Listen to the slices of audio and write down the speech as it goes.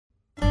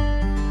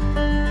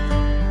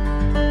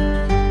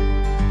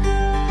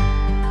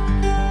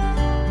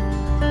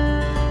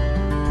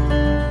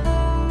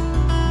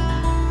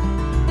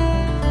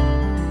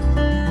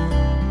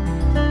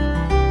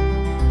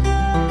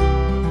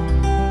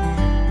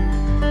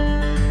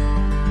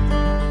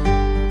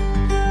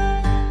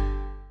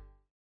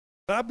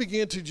I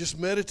began to just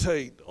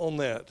meditate on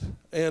that.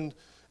 And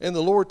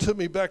the Lord took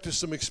me back to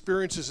some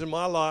experiences in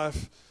my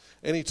life,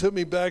 and he took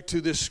me back to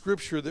this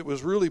scripture that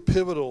was really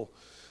pivotal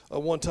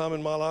one time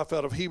in my life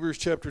out of Hebrews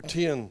chapter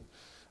 10,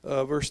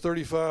 verse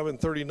 35 and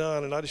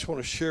 39. And I just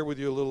want to share with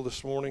you a little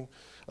this morning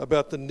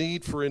about the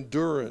need for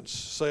endurance.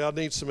 Say, I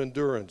need some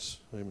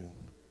endurance. Amen.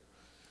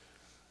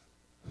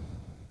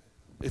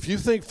 If you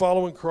think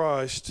following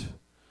Christ,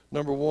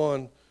 number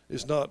one,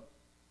 is not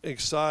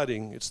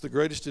exciting, it's the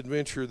greatest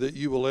adventure that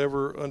you will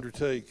ever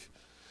undertake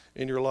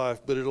in your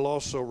life, but it'll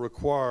also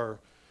require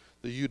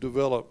that you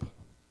develop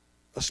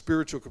a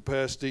spiritual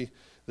capacity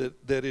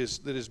that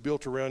is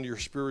built around your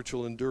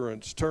spiritual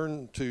endurance.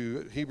 Turn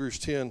to Hebrews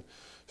 10,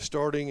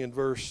 starting in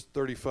verse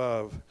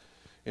 35,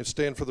 and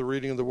stand for the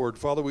reading of the word.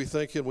 Father, we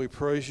thank you and we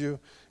praise you,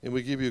 and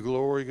we give you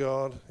glory,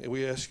 God, and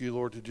we ask you,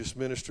 Lord, to just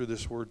minister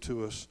this word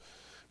to us.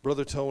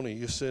 Brother Tony,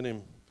 you sent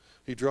him.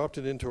 He dropped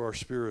it into our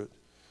spirit.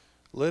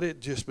 Let it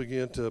just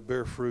begin to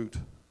bear fruit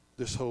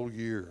this whole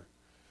year.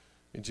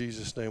 In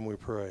Jesus' name we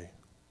pray.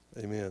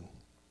 Amen.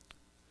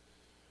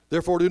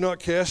 Therefore do not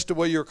cast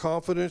away your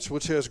confidence,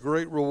 which has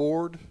great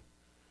reward.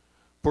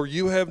 For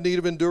you have need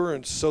of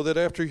endurance, so that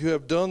after you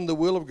have done the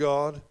will of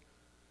God,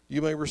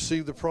 you may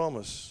receive the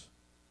promise.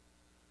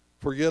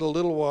 For yet a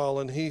little while,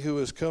 and he who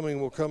is coming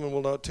will come and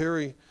will not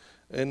tarry.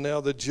 And now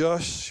the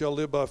just shall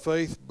live by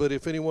faith. But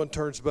if anyone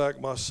turns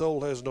back, my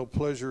soul has no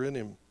pleasure in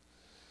him.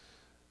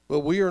 But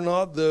we are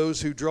not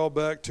those who draw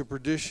back to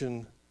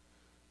perdition,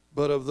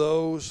 but of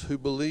those who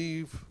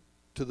believe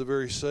to the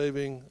very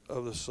saving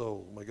of the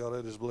soul. May God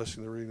add his blessing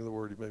to the reading of the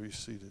word. You may be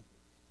seated.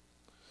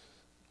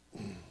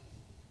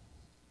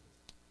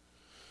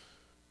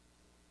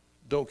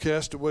 Don't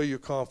cast away your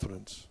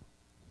confidence.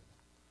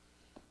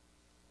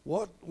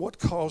 What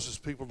causes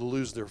people to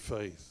lose their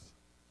faith?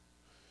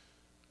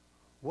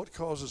 What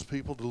causes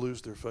people to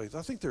lose their faith?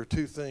 I think there are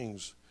two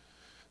things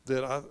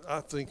that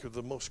I think are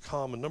the most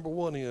common. Number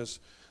one is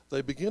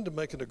they begin to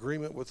make an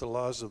agreement with the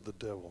lies of the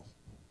devil.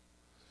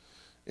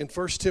 In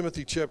 1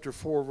 Timothy chapter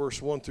 4,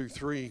 verse 1 through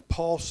 3,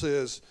 Paul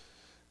says,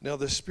 now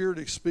the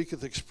Spirit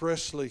speaketh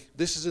expressly,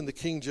 this is in the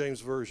King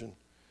James Version.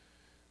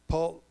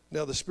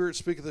 Now the Spirit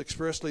speaketh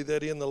expressly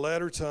that in the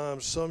latter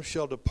times some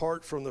shall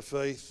depart from the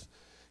faith,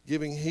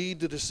 giving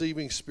heed to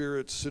deceiving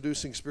spirits,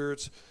 seducing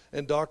spirits,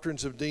 and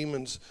doctrines of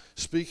demons,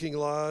 speaking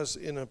lies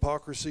in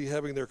hypocrisy,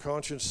 having their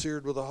conscience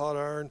seared with a hot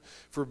iron,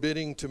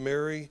 forbidding to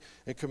marry,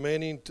 and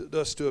commanding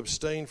us to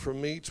abstain from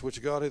meats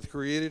which God hath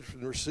created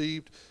and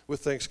received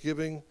with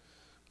thanksgiving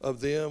of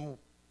them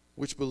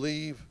which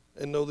believe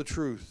and know the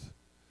truth.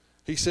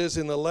 He says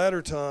in the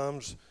latter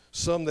times,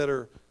 some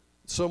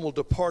will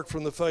depart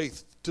from the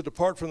faith. To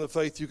depart from the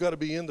faith, you've got to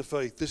be in the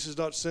faith. This is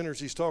not sinners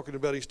he's talking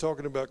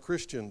about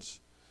Christians.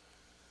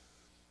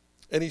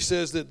 And he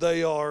says that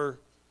they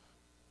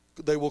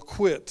will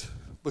quit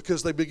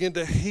because they begin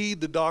to heed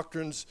the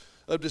doctrines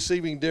of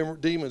deceiving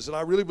demons. And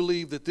I really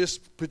believe that this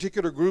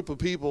particular group of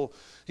people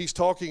he's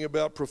talking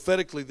about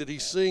prophetically, that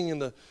he's seeing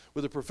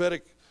with a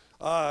prophetic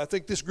eye, I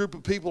think this group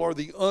of people are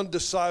the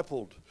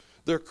undiscipled.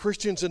 They're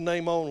Christians in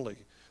name only.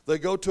 They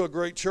go to a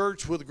great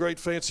church with great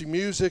fancy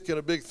music and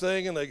a big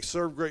thing, and they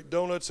serve great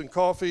donuts and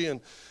coffee,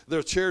 and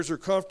their chairs are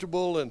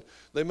comfortable, and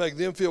they make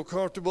them feel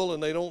comfortable,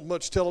 and they don't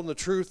much tell them the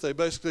truth. They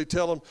basically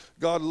tell them,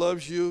 God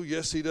loves you.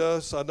 Yes, he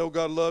does. I know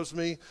God loves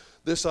me.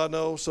 This I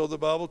know, so the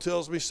Bible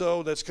tells me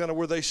so. That's kind of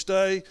where they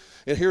stay.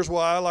 And here's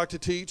why I like to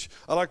teach.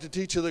 I like to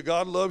teach you that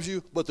God loves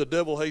you, but the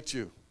devil hates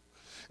you.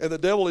 And the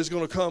devil is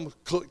going to come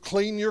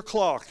clean your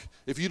clock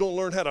if you don't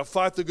learn how to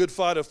fight the good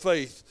fight of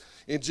faith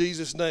in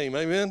Jesus' name.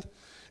 Amen?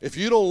 If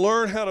you don't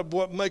learn how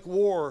to make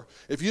war,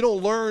 if you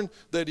don't learn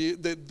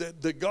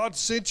that God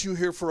sent you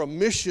here for a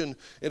mission,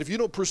 and if you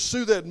don't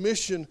pursue that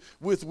mission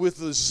with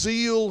the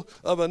zeal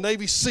of a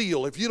Navy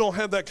SEAL, if you don't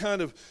have that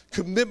kind of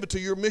commitment to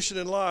your mission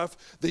in life,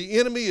 the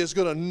enemy is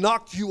going to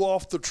knock you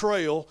off the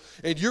trail,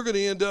 and you're going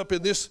to end up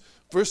in this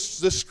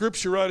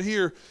scripture right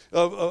here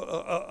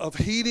of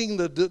heeding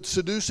the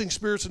seducing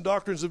spirits and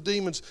doctrines of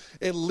demons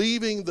and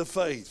leaving the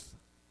faith.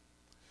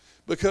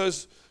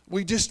 Because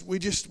we just,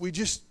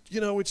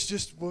 it's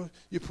just, well,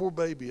 you poor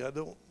baby. I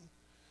don't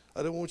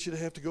want you to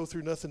have to go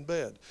through nothing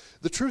bad.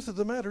 The truth of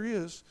the matter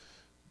is,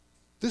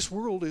 this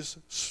world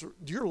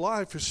your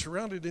life is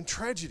surrounded in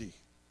tragedy.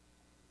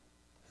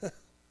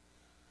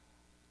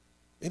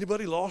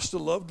 Anybody lost a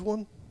loved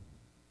one?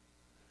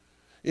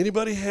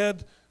 Anybody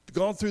had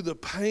gone through the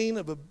pain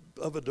of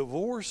a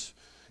divorce?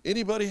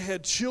 Anybody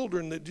had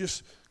children that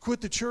just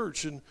quit the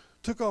church and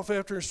took off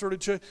after and started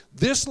church?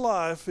 This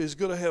life is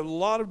going to have a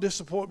lot of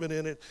disappointment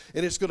in it,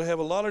 and it's going to have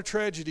a lot of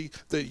tragedy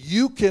that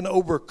you can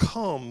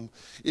overcome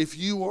if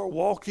you are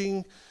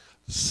walking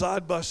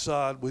side by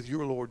side with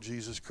your Lord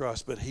Jesus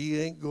Christ. But he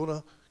ain't going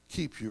to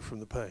keep you from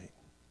the pain.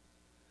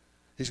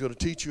 He's going to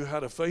teach you how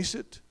to face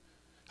it,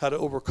 how to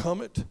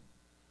overcome it,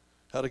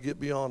 how to get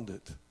beyond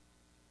it.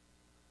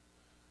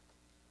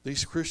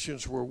 These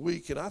Christians were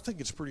weak, and I think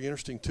it's pretty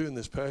interesting too in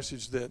this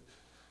passage that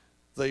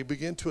they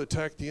begin to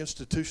attack the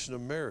institution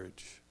of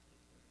marriage.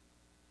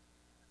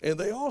 And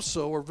they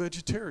also are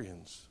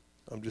vegetarians.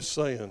 I'm just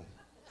saying.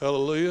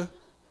 Hallelujah.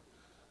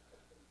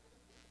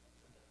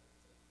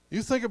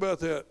 You think about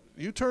that.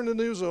 You turn the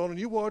news on and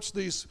you watch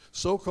these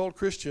so-called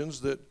Christians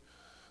that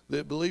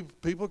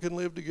believe people can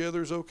live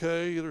together is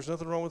okay. There's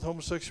nothing wrong with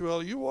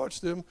homosexuality. You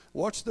watch them,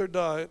 watch their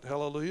diet.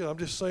 Hallelujah. I'm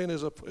just saying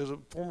as a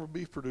former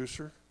beef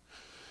producer,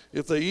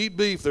 if they eat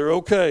beef, they're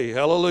okay.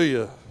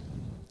 Hallelujah.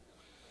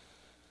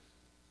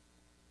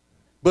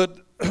 But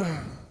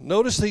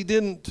notice he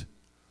didn't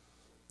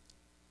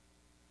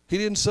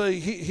say,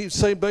 he's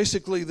saying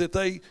basically that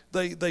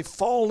they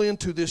fall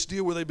into this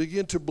deal where they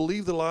begin to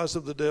believe the lies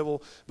of the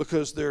devil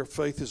because their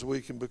faith is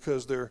weak and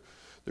because their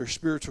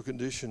spiritual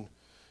condition,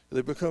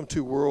 they become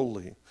too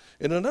worldly.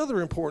 And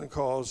another important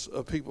cause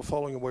of people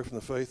falling away from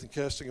the faith and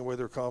casting away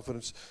their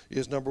confidence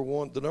is the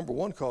number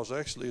one cause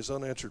actually is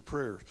unanswered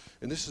prayers.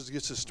 And this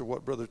gets us to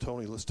what Brother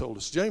Tony has told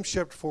us. James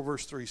chapter 4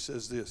 verse 3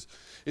 says this.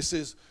 It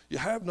says, you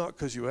have not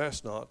because you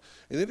ask not.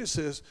 And then it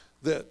says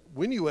that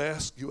when you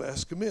ask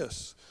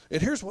amiss.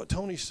 And here's what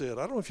Tony said.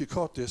 I don't know if you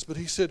caught this, but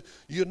he said,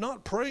 you're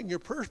not praying your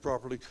prayers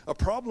properly. A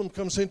problem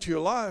comes into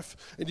your life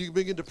and you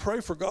begin to pray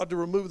for God to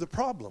remove the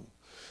problem.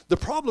 The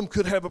problem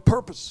could have a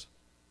purpose.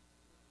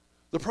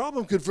 The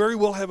problem could very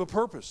well have a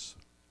purpose.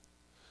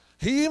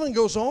 He even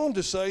goes on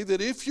to say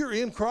that if you're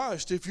in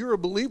Christ, if you're a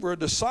believer, a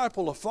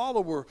disciple, a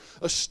follower,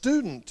 a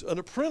student, an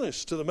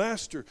apprentice to the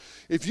master,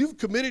 if you've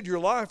committed your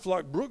life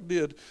like Brooke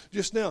did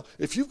just now,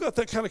 if you've got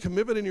that kind of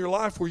commitment in your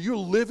life where you're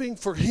living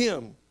for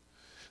him,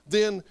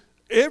 then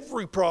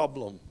every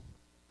problem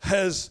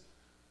has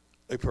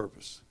a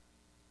purpose.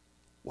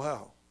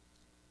 Wow,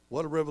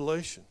 what a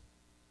revelation.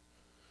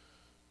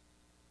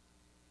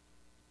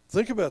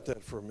 Think about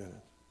that for a minute.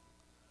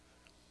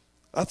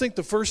 I think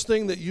the first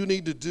thing that you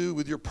need to do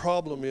with your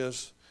problem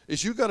is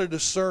you got to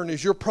discern,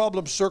 is your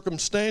problem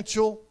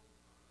circumstantial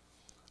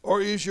or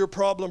is your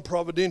problem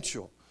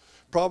providential?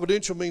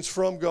 Providential means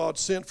from God,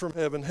 sent from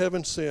heaven,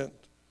 heaven sent.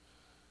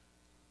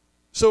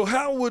 So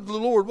why would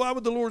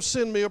the Lord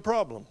send me a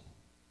problem?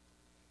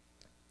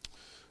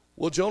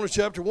 Well, Jonah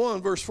chapter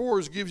 1 verse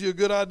 4 gives you a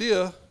good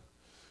idea.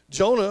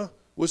 Jonah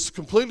was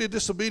completely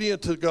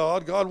disobedient to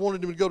God. God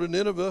wanted him to go to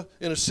Nineveh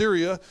in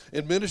Assyria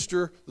and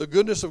minister the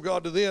goodness of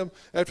God to them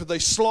after they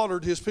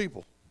slaughtered his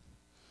people.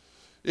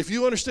 If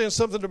you understand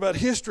something about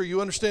history, you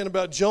understand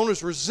about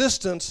Jonah's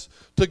resistance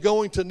to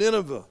going to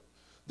Nineveh.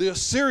 The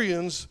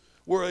Assyrians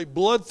were a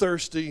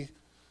bloodthirsty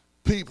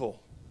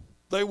people.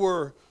 They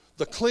were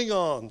the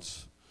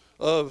Klingons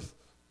of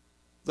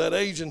that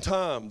age and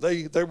time.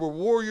 They were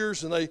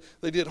warriors and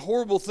they did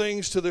horrible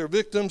things to their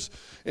victims.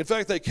 In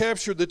fact, they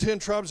captured the 10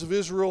 tribes of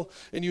Israel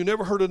and you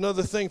never heard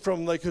another thing from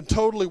them. They could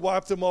totally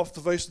wipe them off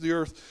the face of the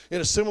earth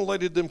and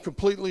assimilated them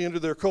completely into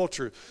their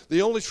culture.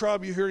 The only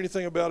tribe you hear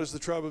anything about is the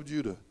tribe of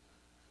Judah.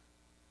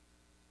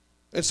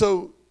 And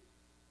so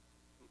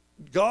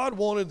God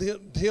wanted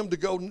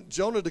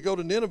Jonah to go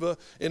to Nineveh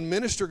and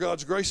minister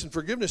God's grace and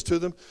forgiveness to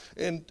them.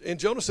 And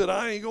Jonah said,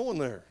 I ain't going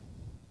there.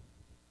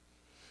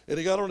 And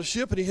he got on a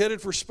ship and he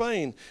headed for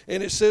Spain.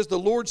 And it says the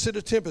Lord sent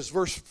a tempest,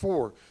 verse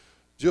 4.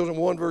 Jonah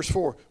 1 verse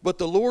 4. But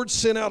the Lord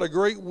sent out a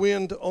great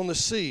wind on the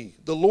sea.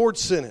 The Lord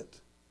sent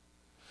it.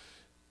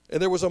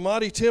 And there was a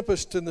mighty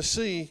tempest in the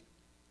sea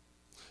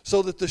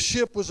so that the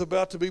ship was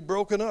about to be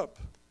broken up.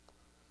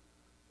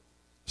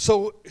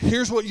 So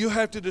here's what you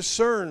have to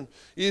discern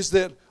is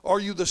that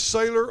are you the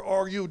sailor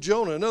or are you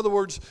Jonah? In other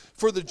words,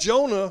 for the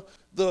Jonah,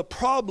 the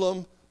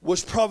problem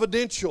was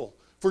providential.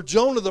 For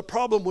Jonah, the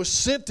problem was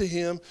sent to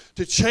him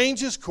to change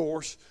his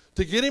course,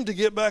 to get him to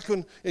get back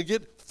and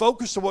get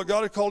focused on what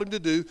God had called him to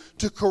do,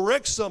 to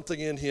correct something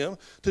in him,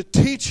 to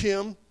teach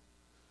him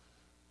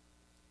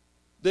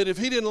that if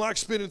he didn't like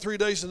spending 3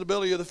 days in the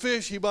belly of the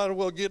fish, he might as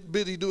well get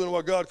busy doing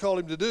what God called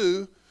him to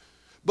do.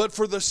 But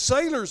for the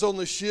sailors on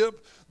the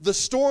ship, the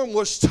storm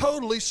was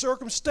totally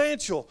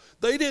circumstantial.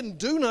 They didn't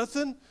do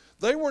nothing.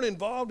 They weren't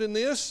involved in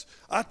this.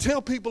 I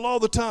tell people all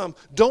the time,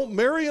 don't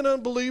marry an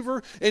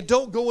unbeliever and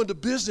don't go into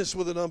business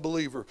with an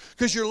unbeliever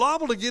because you're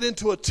liable to get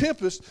into a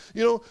tempest.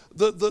 You know,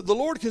 the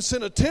Lord can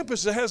send a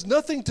tempest that has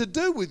nothing to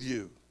do with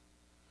you.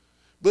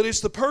 But it's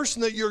the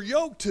person that you're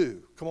yoked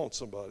to. Come on,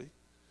 somebody.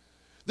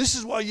 This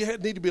is why you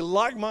need to be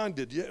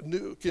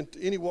like-minded. Can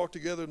any walk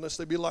together unless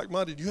they be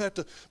like-minded? You have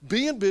to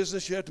be in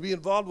business. You have to be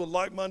involved with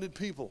like-minded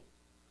people.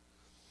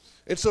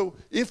 And so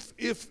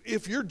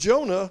if you're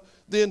Jonah,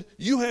 then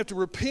you have to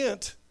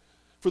repent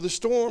for the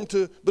storm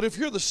but if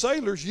you're the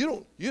sailors,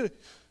 you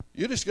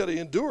just got to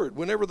endure it.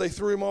 Whenever they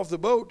threw him off the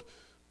boat,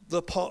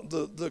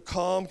 the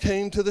calm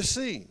came to the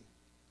sea.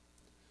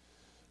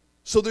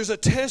 So there's a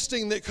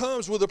testing that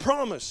comes with a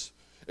promise.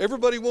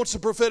 Everybody wants a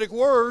prophetic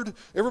word.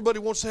 Everybody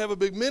wants to have a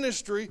big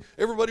ministry.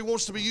 Everybody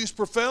wants to be used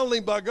profoundly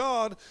by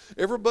God.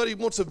 Everybody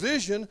wants a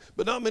vision,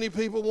 but not many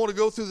people want to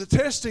go through the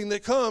testing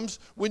that comes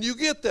when you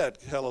get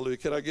that. Hallelujah.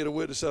 Can I get a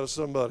witness out of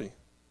somebody?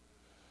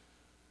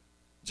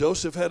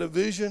 Joseph had a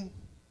vision.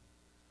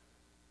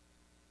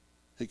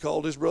 He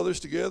called his brothers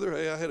together.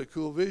 Hey, I had a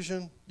cool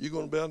vision. You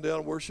going to bow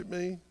down and worship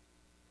me?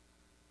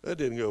 That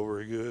didn't go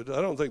very good.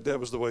 I don't think that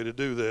was the way to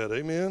do that.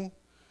 Amen?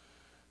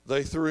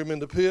 They threw him in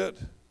the pit.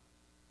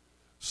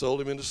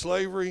 Sold him into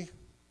slavery.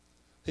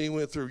 He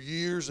went through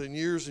years and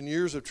years and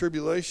years of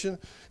tribulation.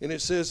 And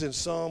it says in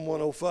Psalm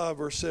 105,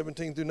 verse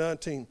 17 through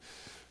 19,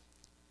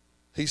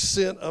 he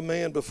sent a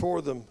man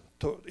before them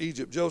to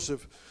Egypt,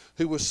 Joseph,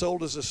 who was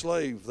sold as a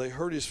slave. They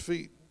hurt his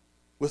feet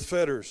with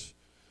fetters.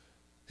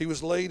 He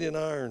was laid in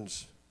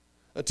irons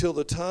until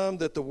the time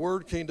that the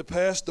word came to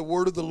pass. The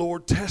word of the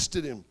Lord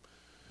tested him.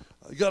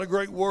 You got a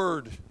great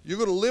word. You're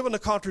going to live in a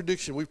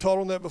contradiction. We've taught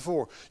on that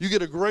before. You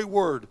get a great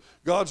word.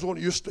 God's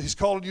wanting you. He's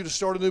calling you to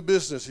start a new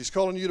business. He's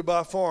calling you to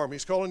buy a farm.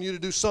 He's calling you to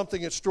do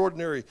something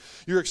extraordinary.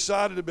 You're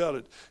excited about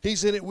it.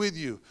 He's in it with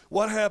you.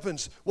 What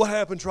happens? What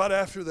happens right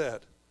after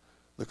that?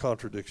 The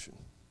contradiction.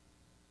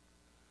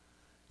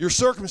 Your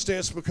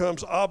circumstance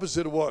becomes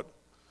opposite of what?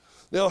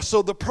 Now,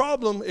 so the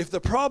problem, if the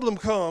problem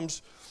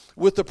comes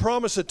with the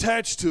promise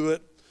attached to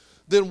it,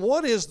 then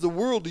what is the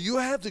world do you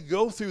have to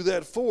go through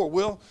that for?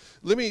 Well,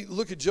 let me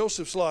look at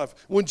Joseph's life.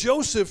 When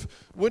Joseph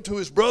went to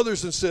his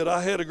brothers and said,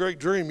 I had a great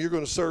dream, you're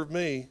going to serve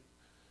me,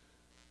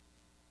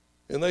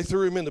 and they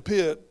threw him in the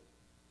pit,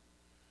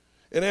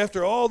 and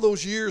after all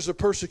those years of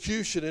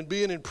persecution and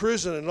being in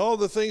prison and all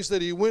the things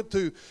that he went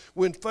through,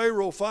 when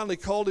Pharaoh finally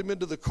called him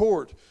into the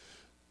court,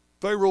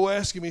 Pharaoh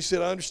asked him, he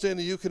said, I understand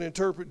that you can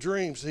interpret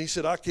dreams. And he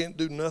said, I can't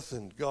do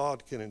nothing.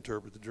 God can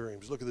interpret the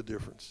dreams. Look at the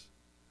difference.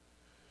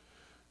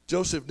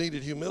 Joseph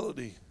needed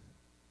humility.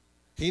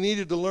 He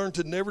needed to learn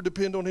to never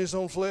depend on his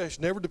own flesh,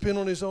 never depend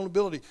on his own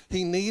ability.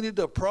 He needed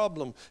a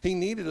problem. He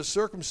needed a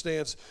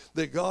circumstance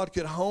that God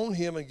could hone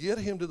him and get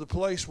him to the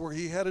place where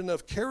he had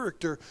enough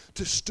character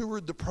to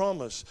steward the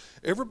promise.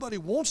 Everybody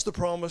wants the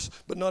promise,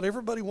 but not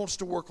everybody wants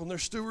to work on their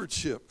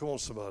stewardship. Come on,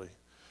 somebody.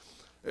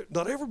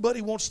 Not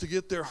everybody wants to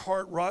get their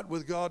heart right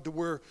with God to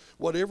where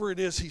whatever it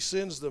is he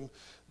sends them,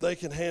 they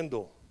can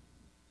handle.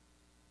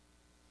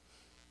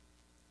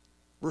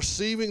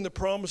 Receiving the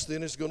promise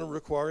then is going to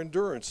require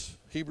endurance.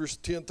 Hebrews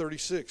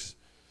 10:36.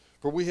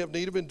 For we have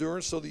need of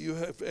endurance so that you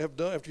have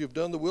done, after you've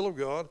done the will of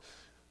God,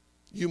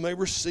 you may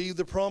receive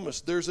the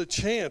promise. There's a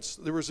chance.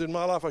 There was in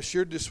my life, I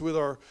shared this with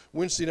our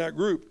Wednesday night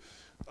group.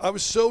 I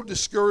was so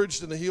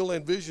discouraged in the Heal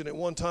Land Vision at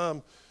one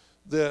time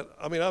that,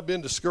 I mean, I've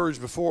been discouraged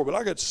before, but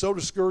I got so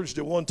discouraged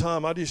at one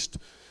time,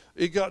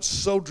 it got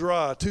so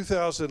dry.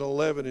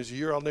 2011 is a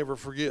year I'll never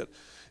forget.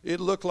 It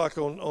looked like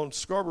on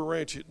Scarborough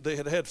Ranch, they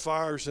had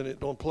fires in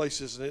it on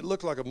places, and it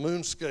looked like a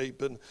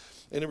moonscape, and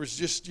it was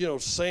just,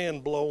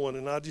 sand blowing,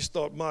 and I just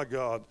thought, my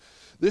God,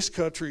 this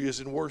country is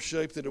in worse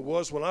shape than it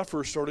was when I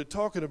first started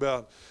talking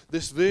about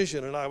this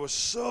vision, and I was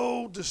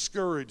so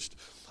discouraged.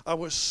 I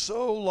was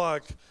so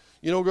like,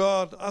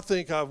 God, I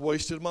think I've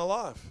wasted my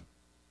life.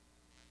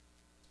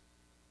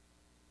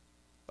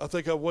 I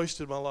think I've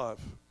wasted my life.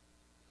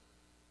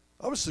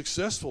 I was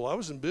successful. I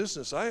was in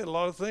business. I had a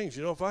lot of things.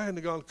 If I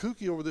hadn't gone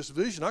kooky over this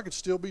vision, I could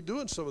still be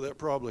doing some of that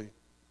probably.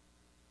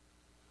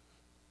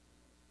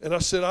 And I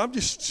said, I'm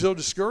just so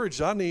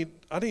discouraged. I need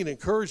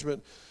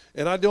encouragement.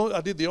 And I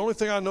did the only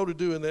thing I know to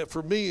do in that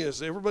for me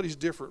is, everybody's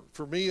different.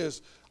 For me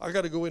is, I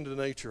got to go into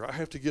nature. I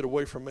have to get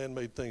away from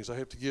man-made things. I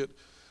have to get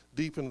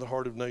deep into the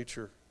heart of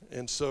nature.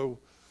 And so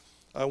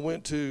I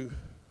went to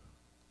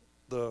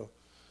the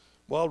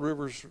Wild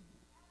Rivers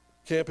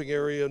camping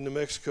area in New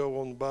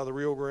Mexico by the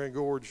Rio Grande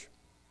Gorge.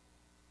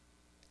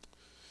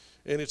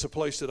 And it's a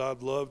place that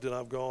I've loved, and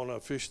I've gone,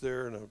 I've fished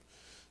there, and I've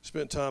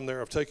spent time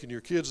there. I've taken your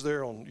kids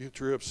there on youth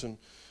trips, and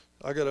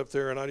I got up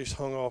there and I just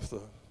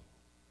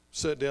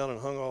sat down and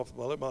hung off,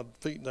 I let my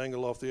feet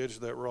dangle off the edge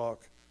of that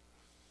rock.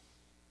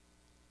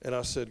 And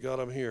I said, God,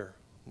 I'm here.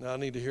 Now I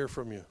need to hear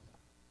from you,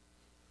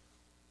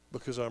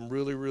 because I'm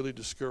really, really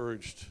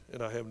discouraged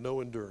and I have no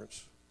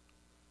endurance.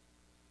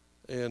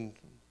 And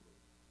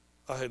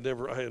I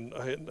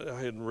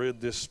hadn't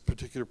read this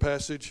particular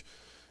passage,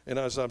 and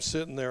as I'm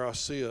sitting there, I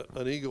see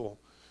an eagle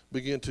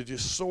begin to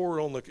just soar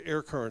on the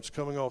air currents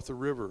coming off the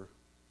river.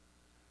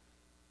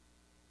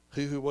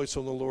 He who waits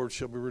on the Lord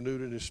shall be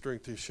renewed in his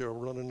strength. He shall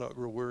run and not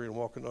grow weary, and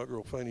walk and not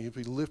grow faint. He'll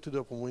be lifted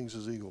up on wings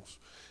as eagles.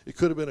 It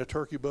could have been a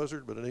turkey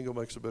buzzard, but an eagle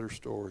makes a better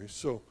story.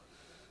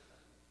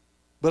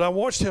 But I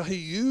watched how he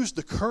used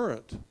the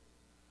current.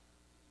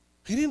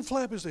 He didn't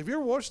flap his. Have you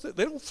ever watched that?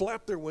 They don't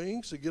flap their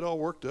wings to get all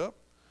worked up.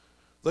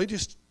 They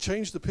just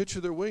change the pitch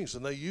of their wings,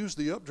 and they use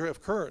the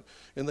updraft current,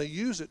 and they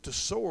use it to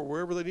soar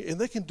wherever they need. And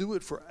they can do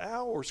it for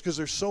hours because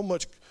there's so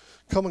much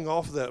coming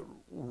off of that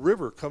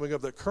river, coming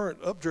up that current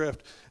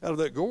updraft out of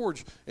that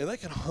gorge, and they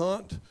can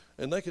hunt,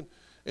 and they can.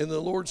 And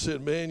the Lord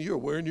said, man, you're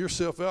wearing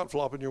yourself out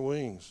flopping your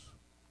wings.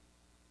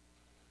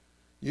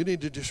 You need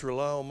to just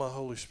rely on my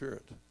Holy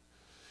Spirit.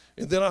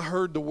 And then I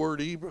heard the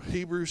word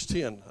Hebrews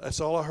 10. That's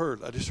all I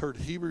heard. I just heard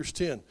Hebrews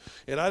 10.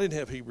 And I didn't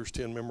have Hebrews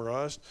 10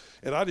 memorized.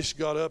 And I just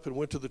got up and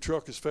went to the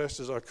truck as fast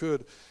as I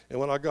could. And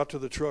when I got to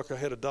the truck, I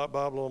had a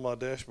Bible on my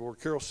dashboard.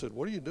 Carol said,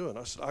 what are you doing?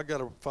 I said, I got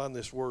to find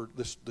this word,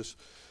 this.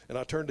 And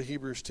I turned to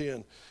Hebrews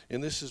 10.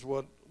 And this is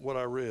what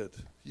I read.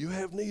 You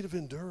have need of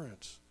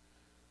endurance,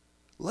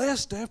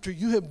 lest after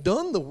you have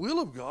done the will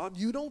of God,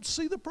 you don't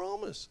see the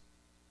promise.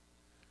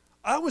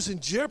 I was in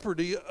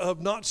jeopardy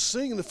of not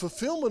seeing the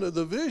fulfillment of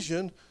the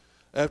vision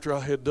after I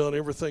had done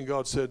everything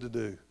God said to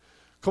do.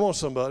 Come on,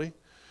 somebody.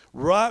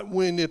 Right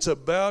when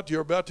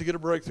you're about to get a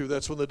breakthrough,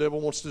 that's when the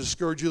devil wants to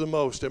discourage you the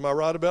most. Am I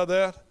right about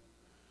that?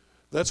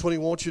 That's when he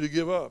wants you to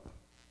give up.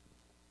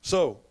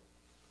 So,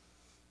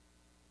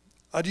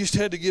 I just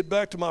had to get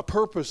back to my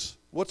purpose.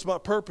 What's my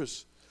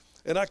purpose?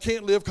 And I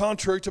can't live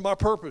contrary to my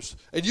purpose.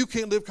 And you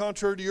can't live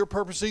contrary to your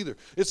purpose either.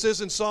 It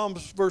says in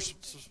Psalms verse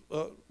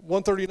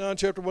 139,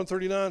 chapter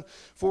 139,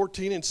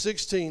 14 and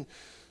 16,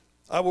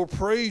 I will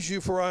praise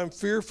you, for I am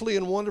fearfully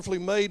and wonderfully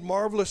made.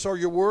 Marvelous are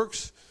your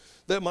works,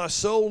 that my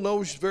soul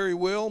knows very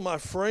well. My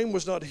frame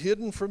was not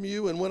hidden from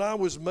you, and when I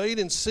was made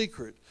in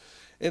secret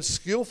and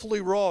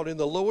skillfully wrought in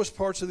the lowest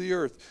parts of the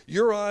earth,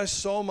 your eyes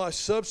saw my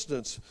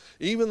substance,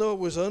 even though it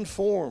was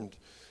unformed.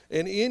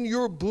 And in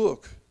your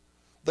book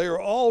they are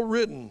all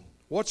written.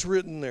 What's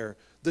written there?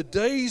 The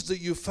days that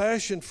you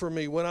fashioned for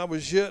me when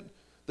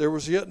there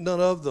was yet none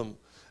of them.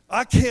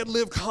 I can't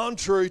live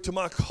contrary to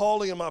my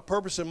calling and my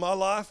purpose in my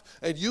life,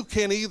 and you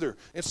can't either.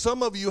 And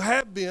some of you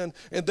have been,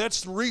 and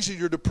that's the reason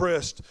you're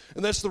depressed.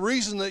 And that's the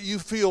reason that you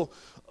feel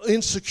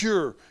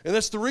insecure. And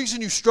that's the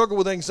reason you struggle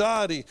with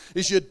anxiety,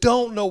 is you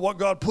don't know what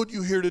God put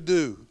you here to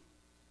do.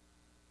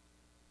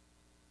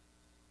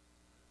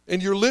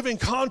 And you're living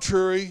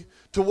contrary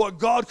to what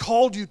God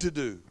called you to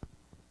do.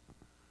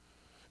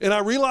 And I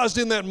realized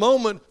in that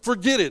moment,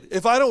 forget it.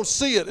 If I don't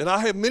see it, and I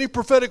have many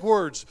prophetic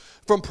words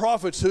from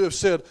prophets who have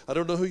said, I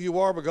don't know who you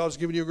are, but God's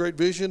given you a great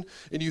vision,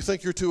 and you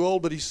think you're too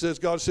old, but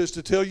God says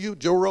to tell you.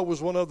 Joe Rowe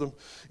was one of them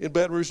in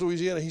Baton Rouge,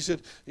 Louisiana. He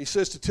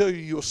says to tell you,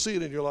 you'll see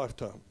it in your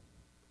lifetime.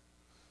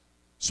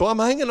 So I'm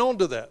hanging on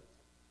to that.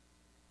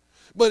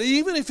 But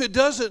even if it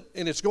doesn't,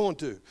 and it's going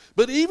to,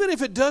 but even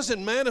if it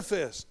doesn't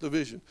manifest the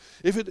vision,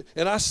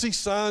 and I see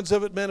signs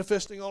of it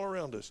manifesting all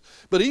around us,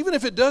 but even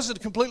if it doesn't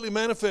completely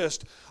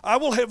manifest, I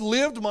will have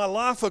lived my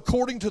life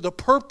according to the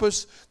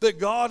purpose that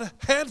God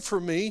had for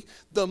me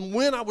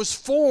when I was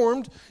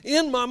formed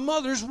in my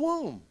mother's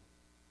womb.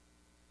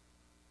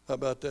 How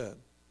about that?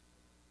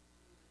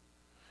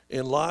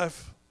 In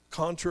life,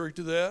 contrary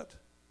to that,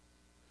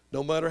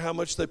 no matter how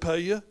much they pay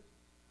you,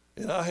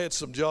 and I had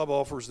some job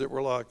offers that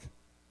were like,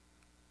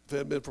 if it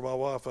hadn't been for my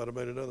wife, I'd have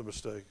made another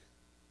mistake.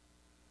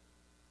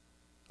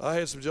 I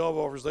had some job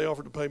offers. They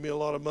offered to pay me a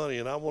lot of money,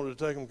 and I wanted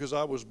to take them because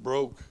I was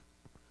broke.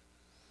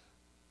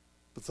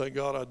 But thank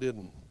God I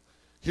didn't.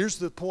 Here's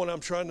the point I'm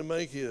trying to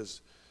make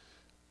is,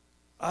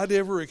 I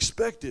don't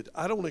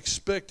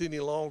expect any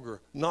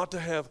longer not to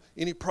have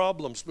any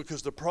problems,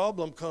 because the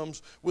problem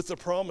comes with the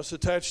promise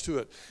attached to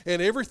it.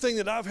 And everything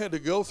that I've had to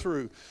go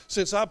through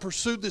since I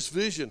pursued this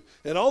vision,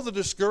 and all the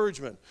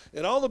discouragement,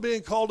 and all the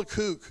being called a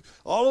kook,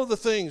 all of the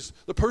things,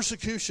 the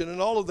persecution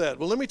and all of that.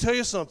 Well, let me tell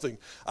you something.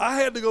 I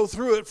had to go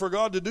through it for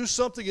God to do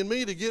something in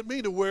me to get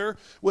me to where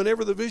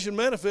whenever the vision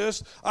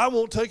manifests, I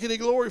won't take any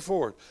glory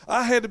for it.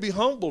 I had to be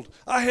humbled.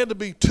 I had to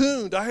be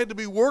tuned. I had to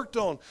be worked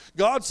on.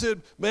 God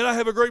said, man, I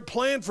have a great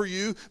plan for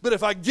you, but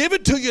if I give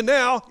it to you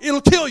now,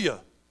 it'll kill you.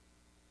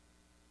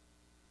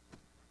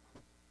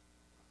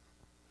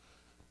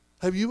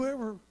 Have you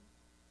ever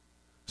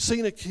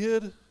seen a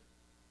kid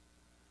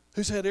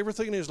who's had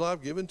everything in his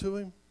life given to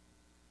him?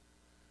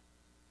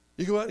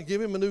 You go out and give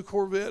him a new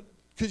Corvette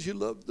because you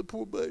love the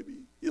poor baby.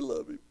 You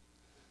love him.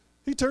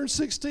 He turns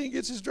 16,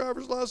 gets his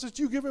driver's license.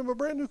 You give him a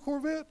brand new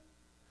Corvette?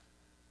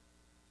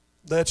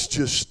 That's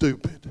just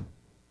stupid.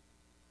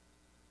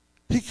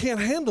 He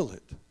can't handle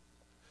it.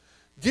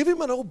 Give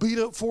him an old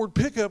beat-up Ford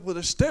pickup with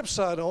a step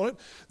side on it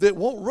that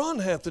won't run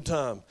half the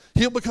time.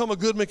 He'll become a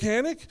good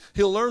mechanic.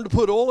 He'll learn to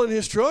put oil in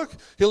his truck.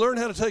 He'll learn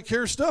how to take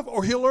care of stuff,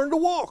 or he'll learn to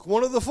walk,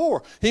 one of the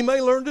four. He may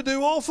learn to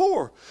do all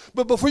four.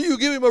 But before you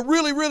give him a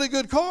really, really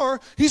good car,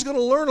 he's going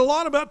to learn a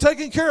lot about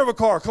taking care of a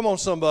car. Come on,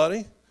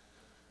 somebody.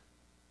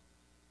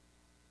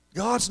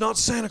 God's not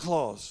Santa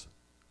Claus.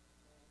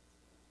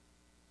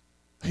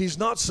 He's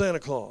not Santa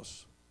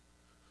Claus.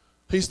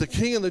 He's the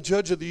king and the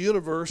judge of the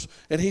universe,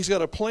 and he's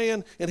got a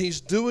plan, and he's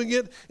doing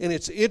it, and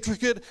it's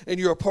intricate, and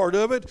you're a part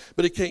of it,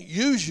 but he can't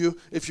use you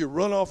if you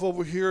run off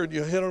over here and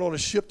you're headed on a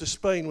ship to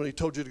Spain when he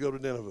told you to go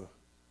to Nineveh.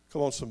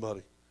 Come on,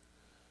 somebody.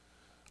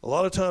 A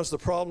lot of times the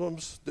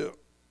problems that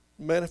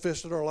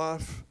manifest in our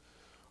life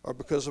are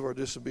because of our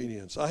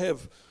disobedience. I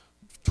have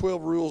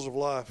 12 rules of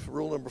life.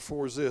 Rule number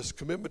 4 is this: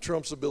 commitment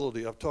trumps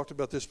ability. I've talked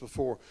about this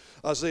before.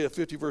 Isaiah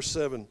 50 verse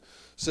 7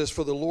 says,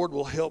 for the Lord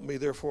will help me,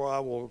 therefore I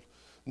will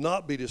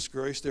not be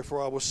disgraced.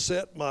 Therefore I will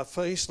set my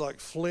face like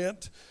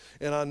flint,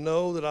 and I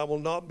know that I will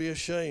not be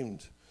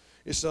ashamed.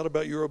 It's not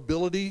about your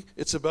ability.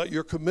 It's about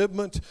your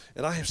commitment.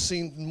 And I have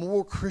seen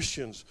more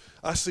Christians.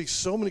 I see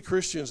so many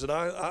Christians, and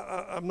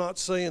I'm not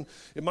saying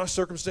if my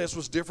circumstance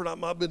was different, I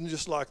might have been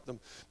just like them.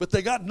 But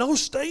they got no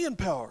staying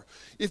power.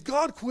 If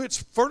God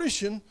quits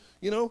furnishing,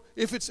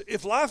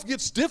 if life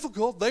gets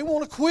difficult, they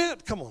want to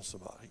quit. Come on,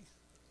 somebody.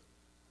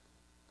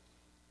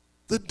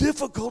 The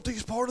difficulty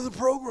is part of the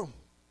program.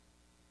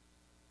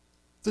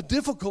 The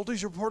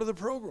difficulties are part of the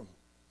program.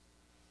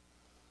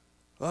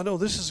 I know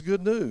this is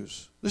good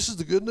news. This is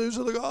the good news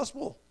of the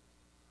gospel.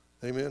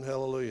 Amen.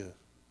 Hallelujah.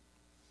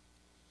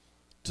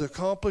 To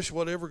accomplish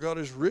whatever God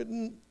has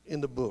written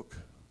in the book,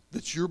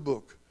 that's your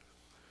book,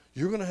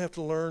 You're going to have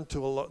to learn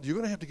you're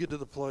going to have to get to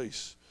the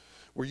place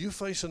where you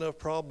face enough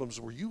problems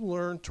where you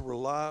learn to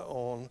rely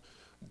on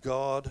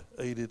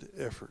God-aided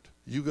effort.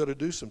 You got to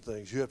do some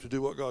things. You have to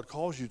do what God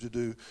calls you to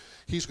do.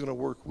 He's going to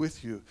work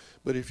with you.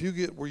 But if you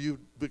get where you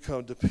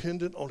become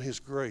dependent on His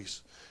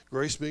grace,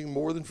 grace being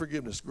more than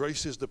forgiveness,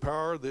 grace is the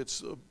power that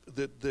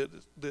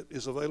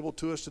is available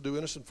to us to do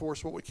innocent for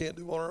us what we can't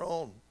do on our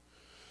own.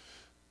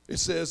 It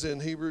says in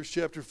Hebrews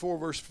chapter 4,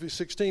 verse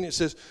 16, it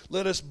says,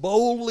 let us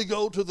boldly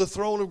go to the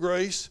throne of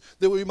grace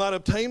that we might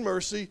obtain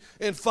mercy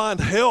and find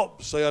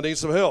help. Say, I need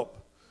some help.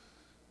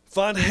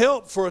 Find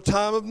help for a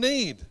time of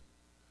need.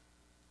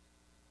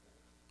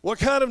 What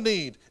kind of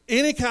need?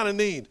 Any kind of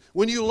need.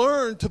 When you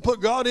learn to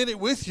put God in it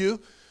with you,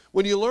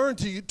 when you learn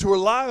to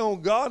rely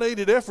on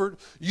God-aided effort,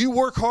 you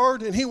work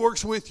hard and He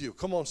works with you.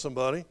 Come on,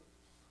 somebody.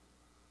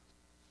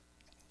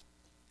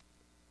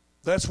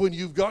 That's when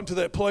you've gotten to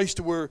that place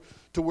to where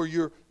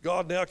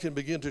God now can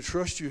begin to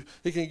trust you.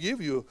 He can give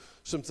you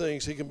some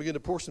things. He can begin to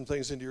pour some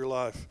things into your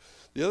life.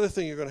 The other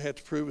thing you're going to have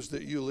to prove is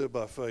that you live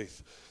by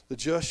faith. The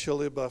just shall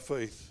live by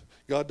faith.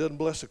 God doesn't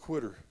bless a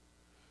quitter.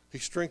 He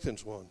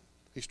strengthens one.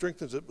 He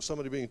strengthens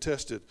somebody being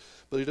tested,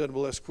 but He doesn't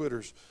bless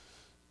quitters.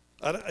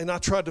 And I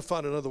tried to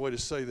find another way to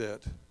say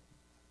that.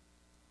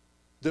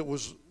 That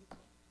was,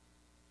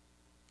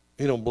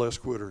 He don't bless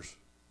quitters.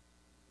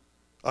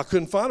 I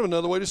couldn't find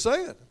another way to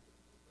say it.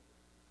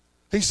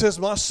 He says,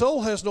 my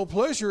soul has no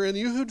pleasure in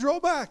you who draw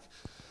back.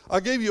 I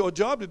gave you a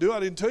job to do. I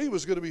didn't tell you it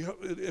was going to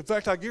be, in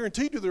fact, I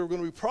guaranteed you there were going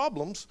to be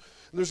problems.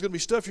 And there's going to be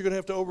stuff you're going to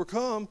have to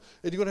overcome,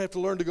 and you're going to have to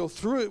learn to go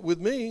through it with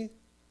me.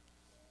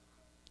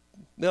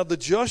 Now, the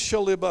just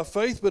shall live by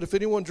faith, but if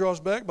anyone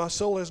draws back, my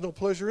soul has no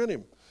pleasure in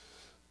him.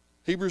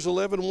 Hebrews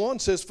 11:1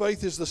 says,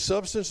 faith is the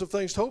substance of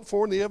things hoped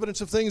for and the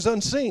evidence of things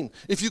unseen.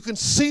 If you can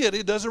see it,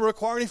 it doesn't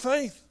require any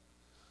faith.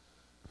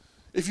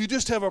 If you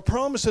just have a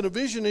promise and a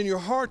vision in your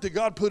heart that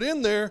God put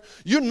in there,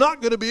 you're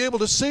not going to be able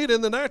to see it in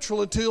the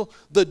natural until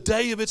the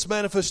day of its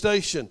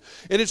manifestation.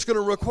 And it's going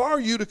to require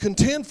you to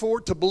contend for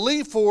it, to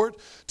believe for it,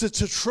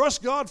 to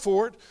trust God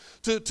for it,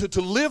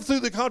 to live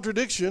through the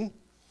contradiction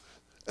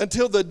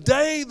until the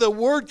day the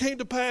word came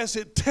to pass.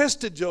 It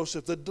tested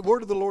Joseph. The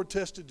word of the Lord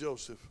tested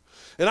Joseph.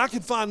 And I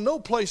can find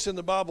no place in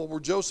the Bible where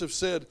Joseph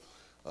said,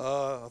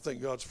 I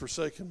think God's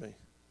forsaken me.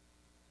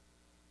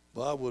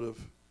 Well, I would have.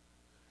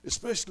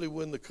 Especially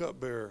when the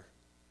cupbearer,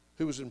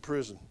 who was in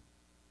prison,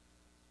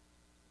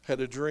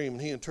 had a dream,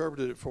 and he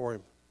interpreted it for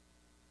him.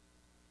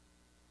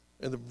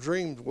 And the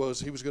dream was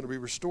he was going to be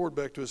restored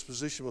back to his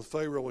position with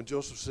Pharaoh, and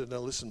Joseph said, now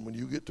listen, when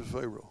you get to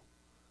Pharaoh,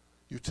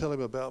 you tell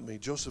him about me.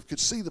 Joseph could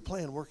see the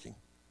plan working.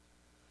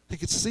 He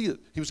could see it.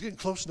 He was getting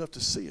close enough to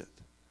see it.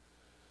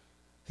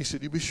 He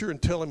said, you be sure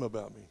and tell him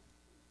about me.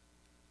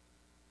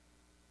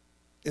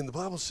 And the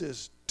Bible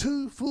says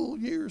 2 full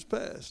years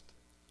passed.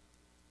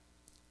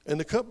 And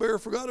the cupbearer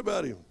forgot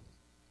about him.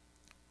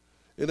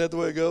 Isn't that the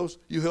way it goes?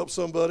 You help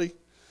somebody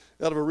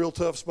out of a real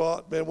tough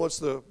spot. Man, once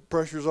the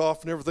pressure's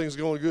off and everything's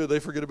going good, they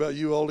forget about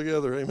you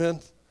altogether. Amen?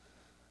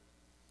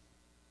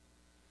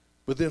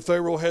 But then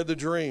Pharaoh had the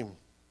dream.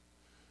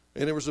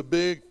 And there was a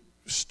big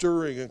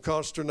stirring and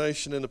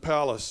consternation in the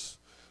palace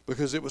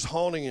because it was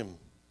haunting him.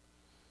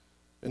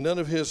 And none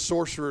of his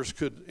sorcerers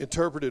could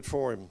interpret it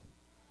for him.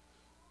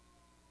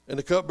 And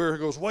the cupbearer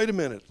goes, wait a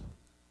minute.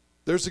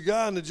 There's a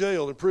guy in the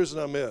jail, in prison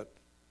I met.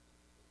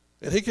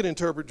 And he could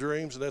interpret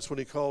dreams, and that's when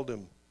he called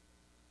him.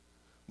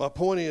 My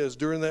point is,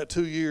 during that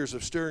 2 years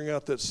of staring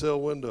out that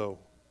cell window,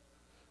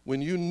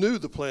 when you knew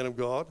the plan of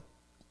God,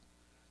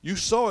 you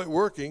saw it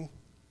working,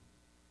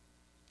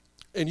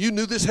 and you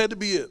knew this had to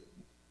be it.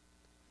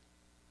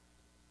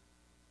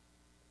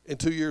 And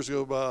 2 years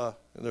go by,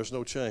 and there's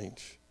no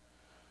change.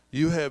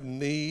 You have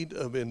need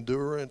of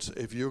endurance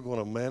if you're going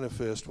to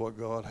manifest what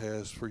God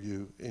has for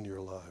you in your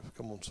life.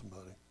 Come on,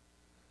 somebody.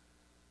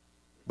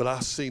 But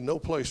I see no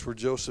place where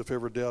Joseph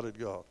ever doubted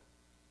God.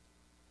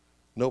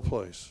 No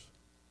place.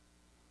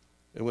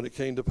 And when it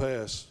came to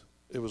pass,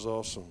 it was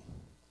awesome.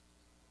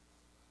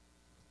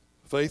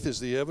 Faith is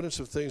the evidence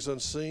of things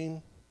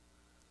unseen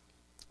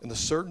and the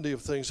certainty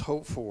of things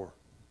hoped for.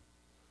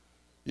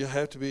 You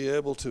have to be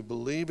able to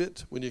believe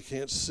it when you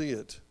can't see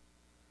it.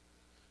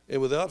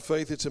 And without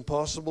faith, it's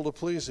impossible to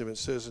please Him. It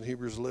says in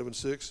Hebrews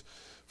 11:6,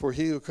 for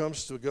he who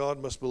comes to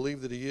God must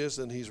believe that He is,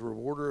 and He's a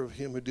rewarder of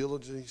him who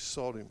diligently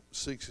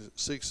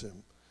seeks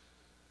Him.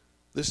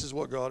 This is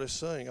what God is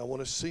saying. I want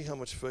to see how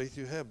much faith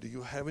you have. Do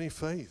you have any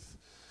faith?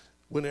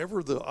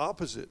 Whenever the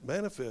opposite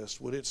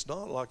manifests, when it's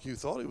not like you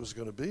thought it was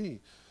going to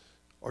be,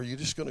 are you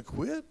just going to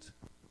quit?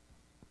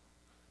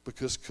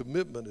 Because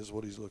commitment is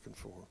what He's looking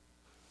for.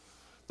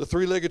 The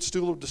three-legged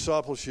stool of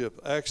discipleship,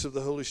 acts of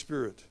the Holy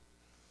Spirit.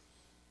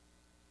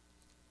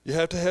 You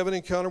have to have an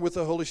encounter with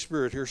the Holy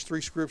Spirit. Here's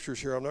 3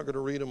 scriptures here. I'm not going to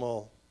read them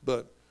all,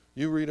 but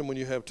you read them when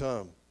you have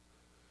time.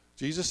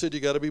 Jesus said you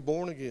got to be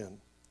born again.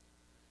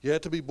 You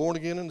have to be born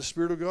again in the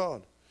Spirit of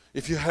God.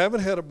 If you haven't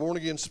had a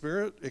born-again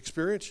spirit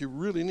experience, you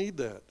really need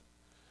that.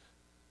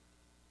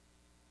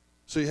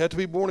 So you have to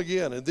be born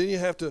again, and then you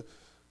have to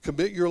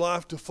commit your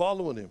life to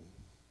following Him.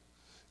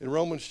 In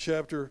Romans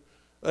chapter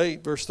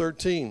 8, verse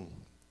 13.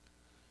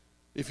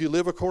 If you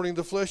live according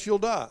to the flesh, you'll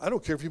die. I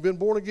don't care if you've been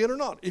born again or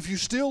not. If you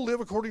still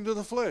live according to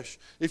the flesh,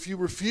 if you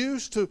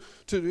refuse to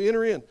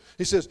enter in,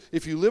 he says,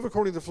 if you live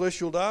according to the flesh,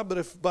 you'll die. But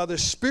if by the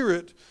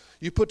Spirit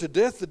you put to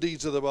death the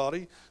deeds of the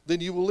body, then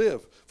you will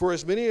live. For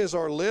as many as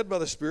are led by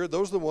the Spirit,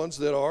 those are the ones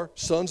that are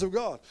sons of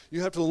God.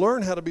 You have to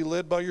learn how to be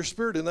led by your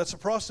Spirit, and that's a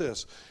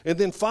process. And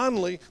then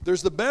finally,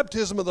 there's the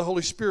baptism of the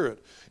Holy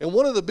Spirit. And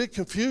one of the big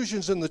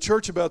confusions in the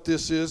church about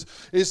this is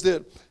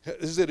that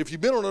if you've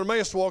been on an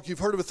Emmaus walk, you've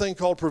heard of a thing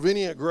called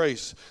prevenient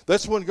grace.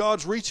 That's when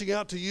God's reaching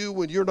out to you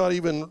when you're not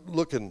even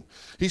looking.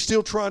 He's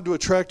still trying to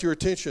attract your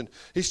attention.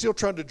 He's still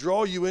trying to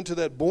draw you into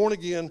that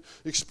born-again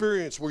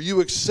experience where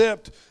you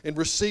accept and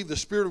receive the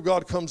Spirit of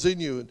God comes in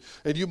you,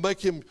 and you make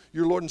Him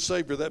your Lord and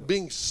Savior, that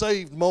being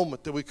saved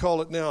moment that we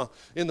call it now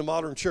in the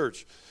modern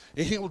church.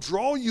 And He'll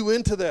draw you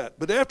into that.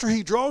 But after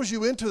He draws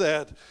you into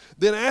that,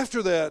 then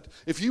after that,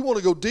 if you want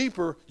to go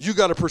deeper, you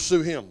got to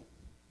pursue Him.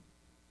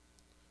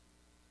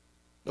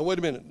 Now wait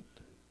a minute.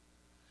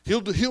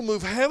 He'll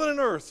move heaven and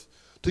earth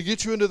to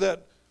get you into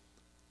that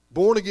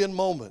born-again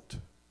moment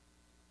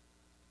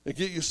and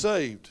get you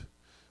saved.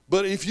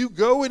 But if you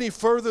go any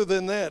further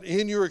than that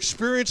in your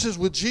experiences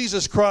with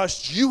Jesus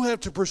Christ, you have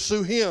to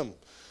pursue Him.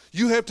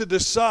 You have to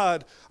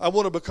decide, I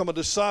want to become a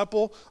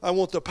disciple. I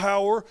want the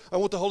power. I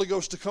want the Holy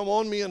Ghost to come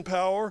on me in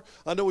power.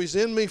 I know He's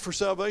in me for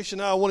salvation.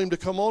 Now I want Him to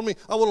come on me.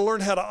 I want to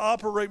learn how to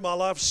operate my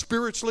life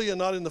spiritually and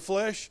not in the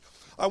flesh.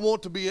 I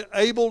want to be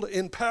able,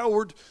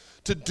 empowered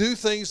to do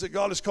things that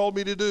God has called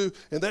me to do,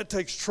 and that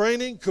takes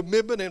training,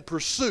 commitment, and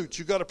pursuit.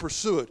 You've got to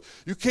pursue it.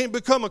 You can't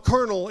become a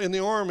colonel in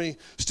the Army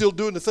still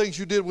doing the things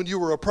you did when you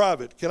were a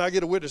private. Can I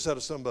get a witness out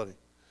of somebody?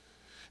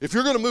 If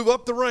you're going to move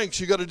up the ranks,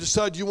 you've got to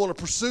decide you want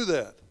to pursue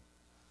that.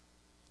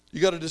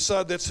 You've got to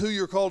decide that's who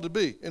you're called to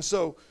be. And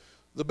so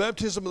the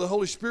baptism of the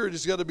Holy Spirit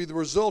has got to be the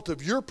result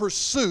of your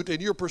pursuit,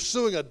 and you're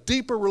pursuing a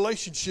deeper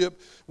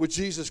relationship with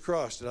Jesus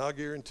Christ. And I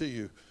guarantee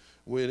you,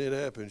 when it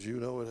happens,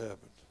 you know it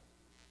happened.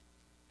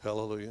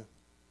 Hallelujah.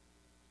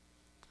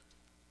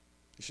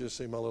 You should have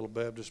seen my little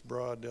Baptist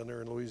bride down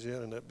there in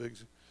Louisiana in that big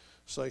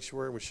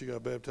sanctuary when she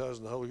got baptized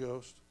in the Holy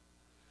Ghost.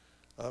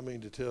 I mean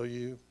to tell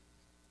you,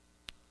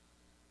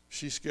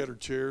 she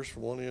scattered chairs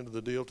from one end of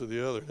the deal to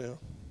the other now.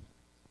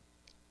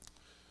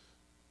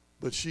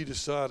 But she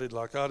decided,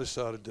 like I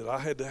decided, that I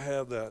had to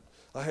have that.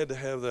 I had to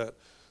have that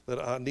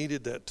I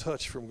needed that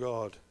touch from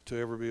God to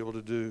ever be able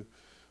to do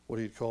what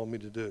He'd called me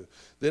to do.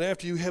 Then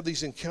after you have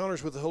these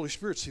encounters with the Holy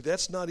Spirit, see,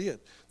 that's not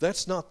it.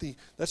 That's not the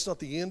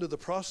end of the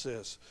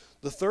process.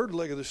 The third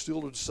leg of the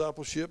stool of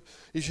discipleship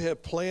is you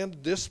have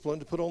planned discipline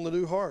to put on the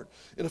new heart.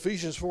 In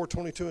Ephesians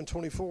 4:22 and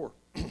 24,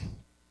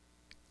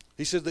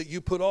 he said that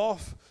you put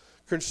off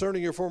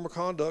concerning your former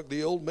conduct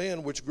the old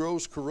man which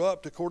grows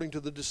corrupt according to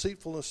the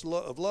deceitfulness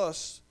of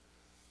lusts,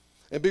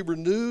 and be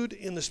renewed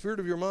in the spirit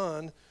of your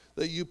mind,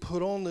 that you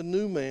put on the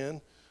new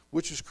man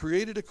which is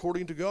created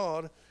according to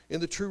God in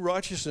the true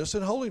righteousness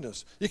and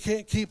holiness. You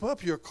can't keep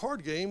up your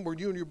card game where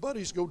you and your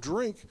buddies go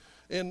drink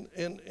and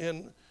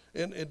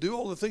do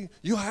all the things.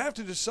 You have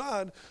to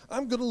decide,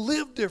 I'm going to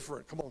live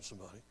different. Come on,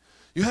 somebody.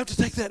 You have to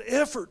take that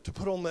effort to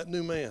put on that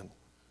new man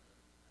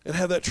and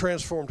have that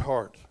transformed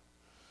heart.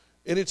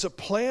 And it's a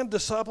planned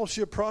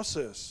discipleship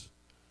process.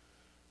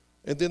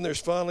 And then there's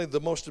finally the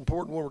most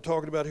important one we're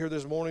talking about here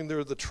this morning. There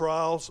are the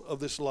trials of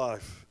this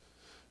life.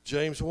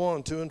 James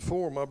 1:2 and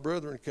 4, my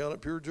brethren, count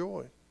it pure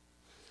joy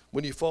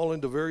when you fall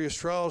into various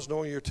trials,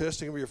 knowing your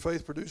testing of your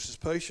faith produces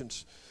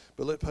patience.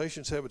 But let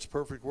patience have its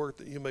perfect work,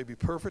 that you may be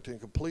perfect and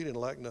complete and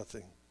lack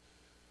nothing.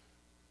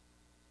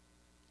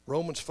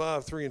 Romans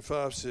 5:3 and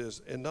 5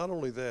 says, and not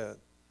only that,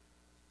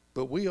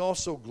 but we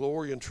also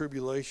glory in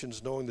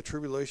tribulations, knowing the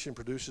tribulation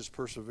produces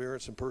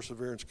perseverance, and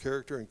perseverance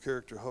character, and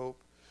character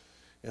hope.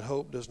 And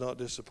hope does not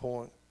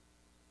disappoint,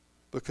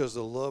 because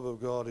the love of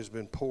God has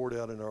been poured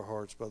out in our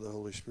hearts by the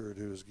Holy Spirit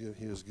who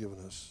He has given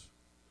us.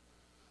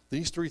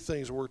 These three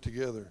things work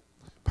together.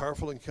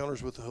 Powerful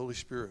encounters with the Holy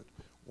Spirit.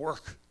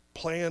 Work,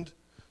 planned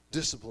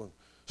discipline,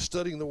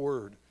 studying the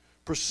Word,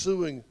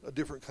 pursuing a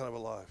different kind of a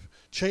life,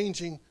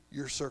 changing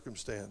your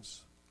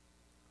circumstance.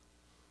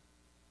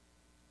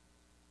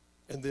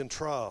 And then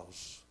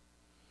trials.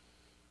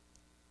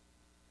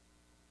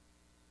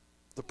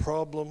 The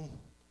problem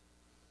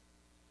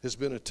has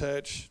been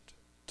attached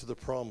to the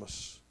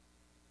promise.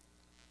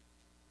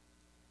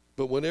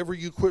 But whenever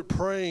you quit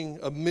praying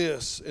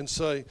amiss and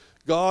say,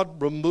 God,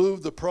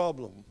 remove the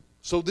problem.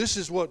 So this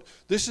is what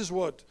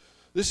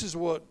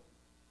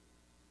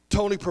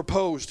Tony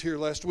proposed here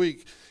last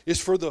week, is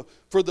for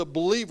the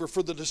believer,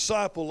 for the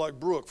disciple like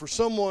Brooke, for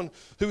someone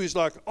who is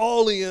like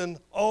all in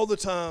all the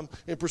time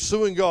and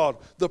pursuing God.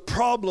 The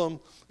problem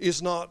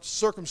is not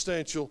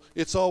circumstantial,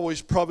 it's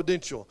always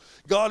providential.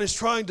 God is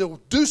trying to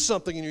do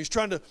something in you. He's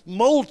trying to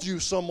mold you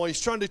some way.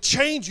 He's trying to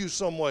change you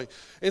some way.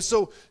 And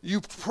so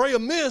you pray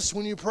amiss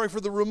when you pray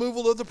for the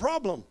removal of the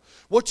problem.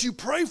 What you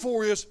pray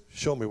for is,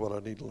 show me what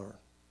I need to learn.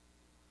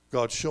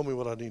 God, show me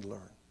what I need to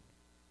learn.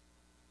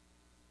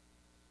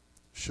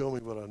 Show me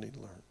what I need to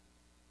learn.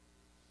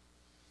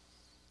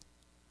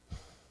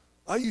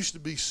 I used to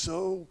be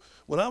so,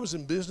 when I was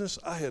in business,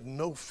 I had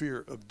no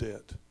fear of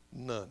debt.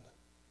 None.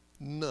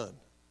 None.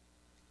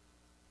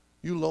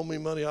 You loan me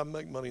money, I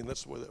make money, and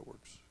that's the way that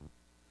works.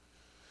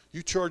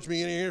 You charge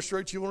me any interest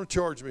rates you want to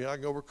charge me, I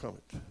can overcome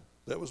it.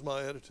 That was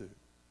my attitude.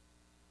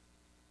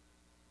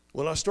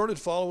 When I started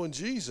following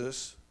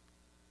Jesus,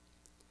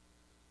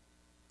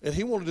 and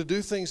he wanted to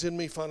do things in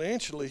me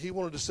financially, he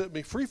wanted to set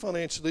me free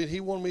financially, and he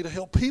wanted me to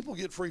help people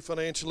get free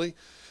financially,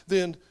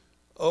 then,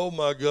 oh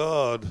my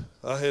God,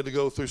 I had to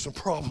go through some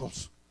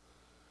problems.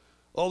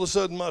 All of a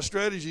sudden, my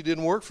strategy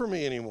didn't work for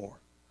me anymore.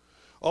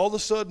 All of a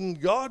sudden,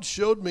 God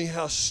showed me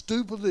how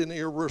stupid and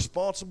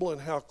irresponsible and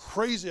how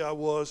crazy I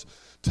was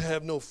to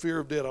have no fear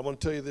of debt. I'm going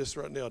to tell you this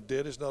right now.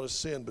 Debt is not a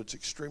sin, but it's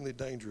extremely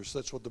dangerous.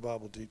 That's what the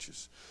Bible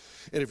teaches.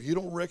 And if you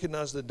don't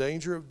recognize the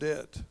danger of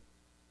debt,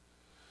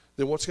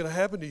 then what's going to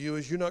happen to you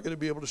is you're not going to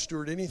be able to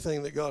steward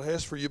anything that God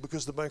has for you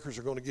because the bankers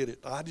are going to get it.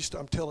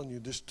 I'm telling you,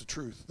 this is the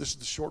truth. This is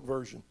the short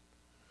version.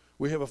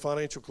 We have a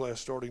financial class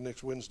starting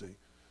next Wednesday.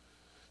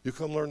 You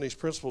come learn these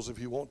principles if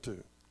you want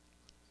to.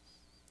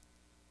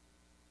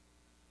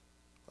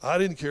 I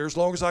didn't care as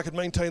long as I could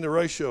maintain the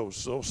ratios.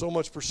 So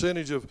much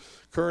percentage of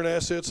current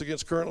assets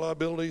against current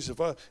liabilities.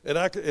 And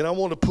I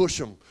wanted to push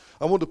them.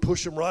 I wanted to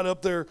push them right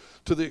up there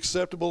to the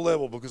acceptable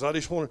level because I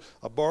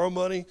borrow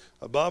money,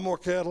 I buy more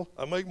cattle,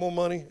 I make more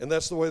money, and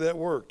that's the way that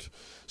worked.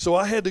 So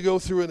I had to go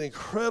through an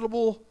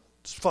incredible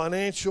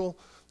financial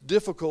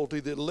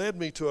difficulty that led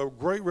me to a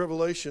great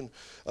revelation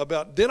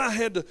about, then I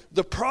had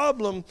the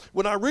problem,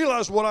 when I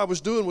realized what I was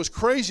doing was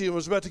crazy and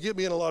was about to get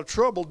me in a lot of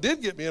trouble,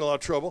 did get me in a lot of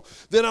trouble,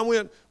 then I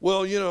went,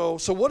 well,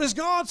 so what does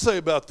God say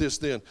about this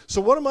then?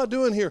 So what am I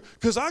doing here?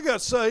 Because I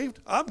got saved,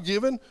 I'm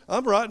giving,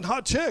 I'm writing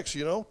hot checks,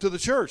 to the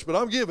church, but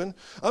I'm giving,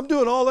 I'm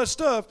doing all that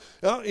stuff,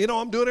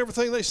 I'm doing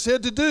everything they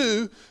said to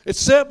do,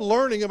 except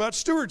learning about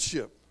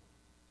stewardship.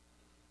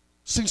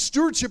 See,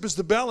 stewardship is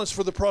the balance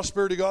for the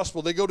prosperity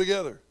gospel. They go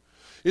together.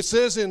 It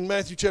says in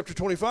Matthew chapter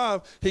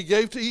 25, he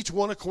gave to each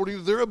one according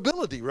to their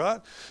ability,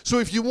 right? So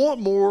if you want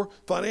more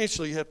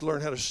financially, you have to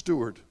learn how to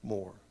steward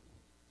more.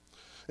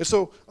 And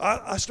so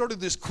I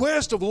started this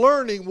quest of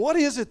learning what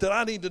is it that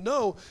I need to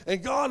know,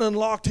 and God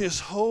unlocked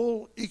his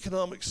whole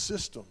economic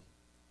system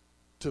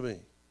to me.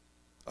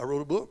 I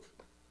wrote a book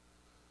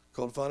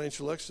called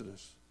Financial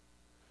Exodus.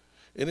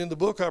 And in the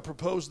book I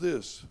proposed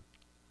this.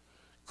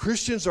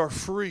 Christians are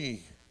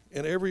free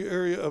in every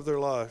area of their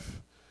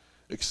life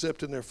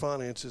except in their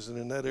finances, and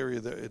in that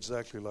area they're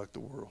exactly like the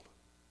world.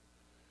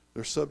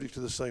 They're subject to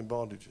the same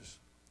bondages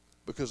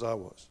because I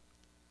was.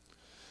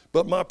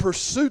 But my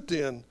pursuit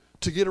then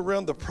to get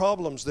around the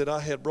problems that I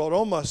had brought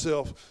on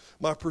myself,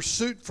 my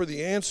pursuit for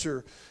the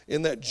answer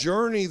in that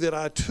journey that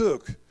I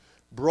took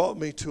brought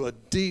me to a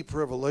deep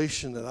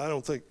revelation that I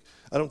don't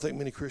think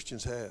many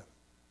Christians have.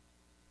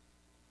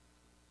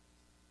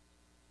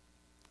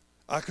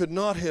 I could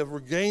not have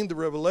regained the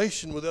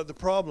revelation without the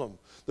problem.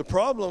 The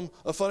problem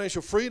of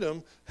financial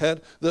freedom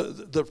had,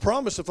 the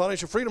promise of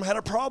financial freedom had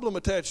a problem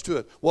attached to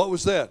it. What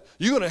was that?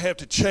 You're going to have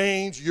to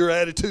change your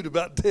attitude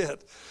about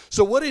debt.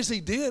 So what did he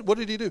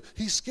do?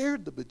 He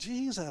scared the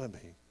bejeez out of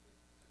me.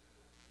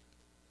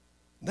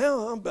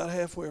 Now I'm about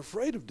halfway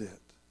afraid of debt.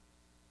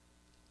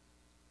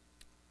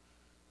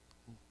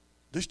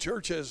 This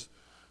church has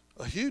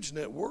a huge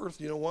net worth.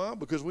 You know why?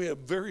 Because we have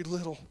very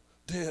little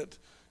debt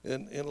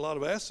and a lot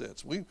of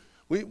assets. We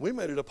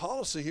made it a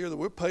policy here that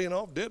we're paying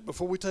off debt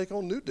before we take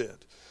on new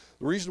debt.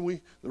 The reason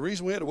we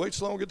had to wait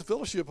so long to get the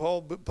fellowship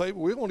hall paid,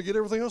 we want to get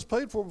everything else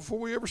paid for before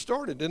we ever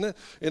started. And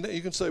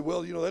you can say,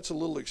 well, that's a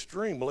little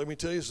extreme. But let me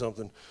tell you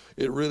something.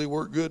 It really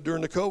worked good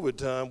during the COVID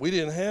time. We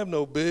didn't have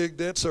no big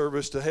debt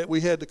service we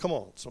had to, come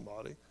on,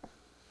 somebody.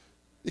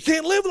 You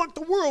can't live like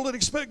the world and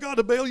expect God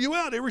to bail you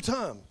out every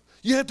time.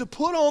 You have to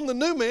put on the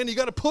new man. You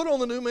got to put on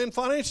the new man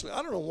financially.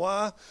 I don't know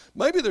why.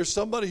 Maybe there's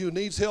somebody who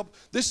needs help.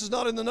 This is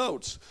not in the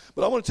notes.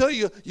 But I want to tell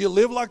you, you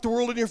live like the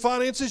world in your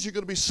finances, you're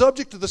going to be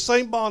subject to the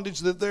same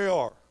bondage that they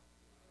are.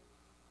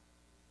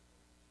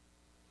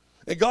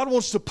 And God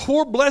wants to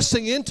pour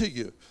blessing into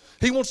you.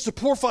 He wants to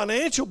pour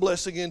financial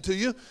blessing into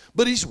you,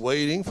 but he's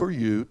waiting for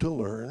you to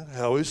learn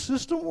how his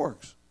system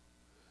works.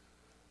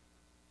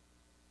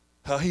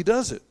 How he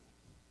does it.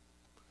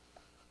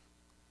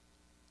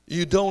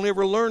 You don't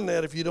ever learn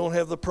that if you don't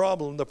have the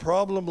problem. The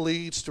problem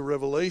leads to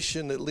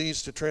revelation, that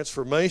leads to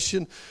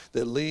transformation,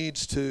 that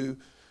leads to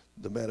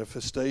the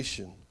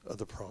manifestation of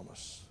the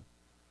promise.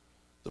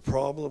 The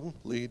problem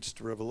leads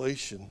to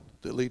revelation,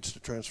 that leads to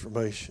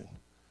transformation,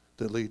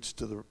 that leads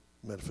to the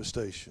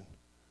manifestation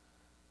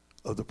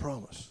of the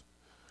promise.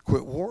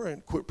 Quit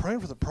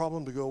praying for the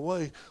problem to go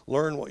away.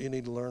 Learn what you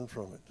need to learn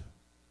from it.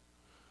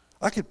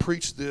 I could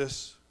preach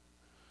this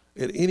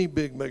at any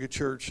big mega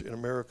church in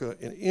America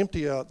and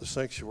empty out the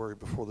sanctuary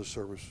before the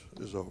service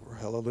is over.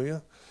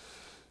 Hallelujah.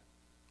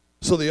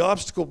 So the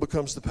obstacle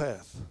becomes the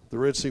path, the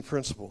Red Sea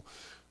principle.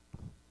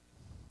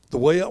 The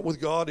way out with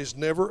God is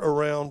never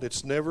around,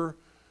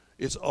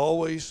 it's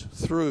always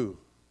through.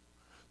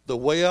 The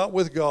way out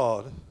with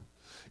God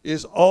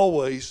is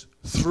always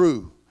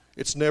through.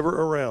 It's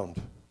never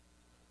around.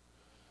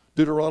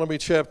 Deuteronomy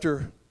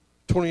chapter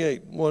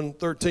 28,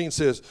 1:13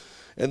 says,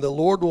 and the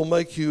Lord will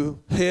make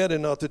you head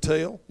and not the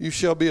tail. You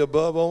shall be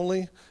above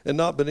only and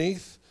not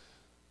beneath.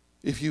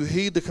 If you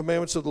heed the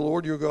commandments of the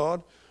Lord your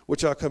God,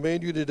 which I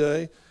command you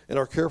today, and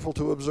are careful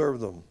to observe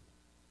them.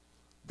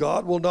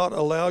 God will not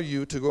allow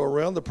you to go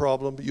around the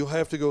problem. You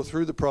have to go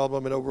through the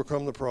problem and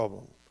overcome the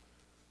problem.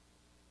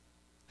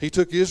 He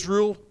took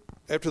Israel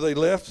after they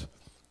left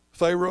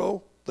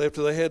Pharaoh,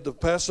 after they had the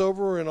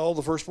Passover and all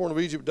the firstborn of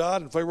Egypt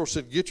died, and Pharaoh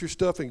said, get your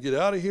stuff and get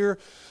out of here.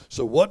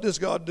 So what does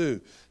God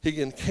do?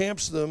 He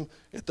encamps them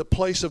at the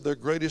place of their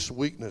greatest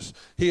weakness.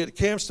 He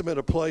encamps them at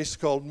a place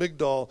called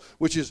Migdol,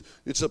 which is,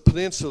 it's a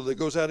peninsula that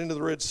goes out into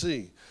the Red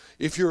Sea.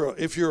 If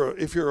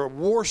you're a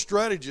war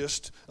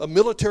strategist, a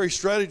military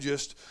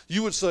strategist,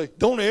 you would say,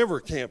 don't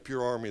ever camp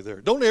your army there.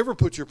 Don't ever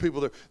put your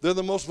people there. They're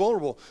the most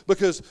vulnerable,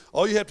 because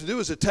all you have to do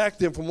is attack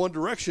them from one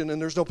direction,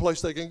 and there's no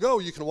place they can go.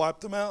 You can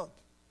wipe them out.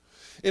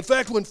 In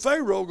fact, when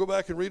Pharaoh, go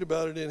back and read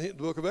about it in the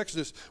book of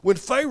Exodus, when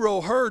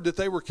Pharaoh heard that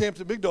they were camped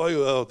at Migdol, he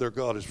goes, oh, their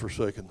God has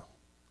forsaken them.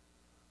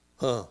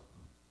 Huh.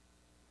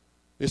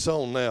 It's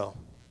on now.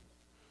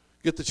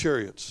 Get the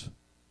chariots.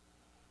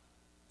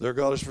 Their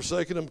God has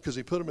forsaken them because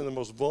he put them in the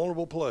most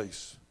vulnerable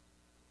place.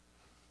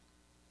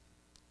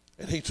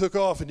 And he took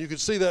off, and you could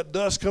see that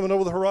dust coming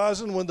over the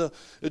horizon when the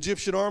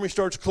Egyptian army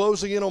starts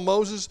closing in on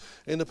Moses,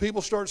 and the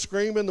people start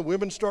screaming, the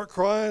women start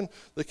crying,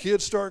 the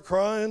kids start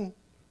crying.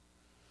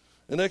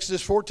 In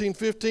Exodus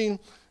 14:15,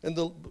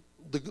 and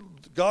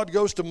God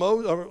goes to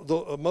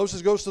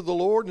Moses goes to the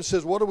Lord and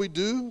says, what do we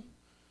do?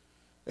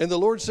 And the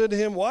Lord said to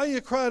him, why are you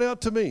crying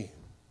out to me?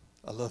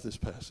 I love this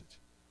passage.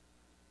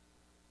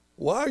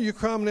 Why are you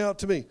crying out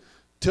to me?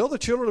 Tell the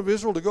children of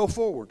Israel to go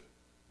forward.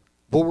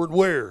 Forward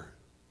where?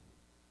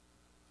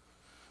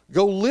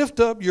 Go lift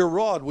up your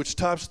rod, which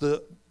types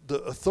the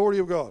authority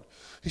of God.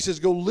 He says,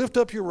 go lift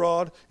up your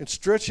rod and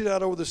stretch it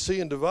out over the sea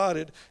and divide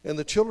it, and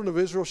the children of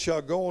Israel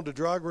shall go on to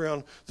dry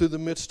ground through the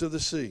midst of the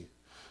sea.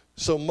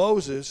 So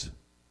Moses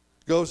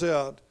goes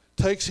out,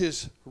 takes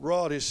his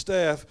rod, his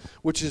staff,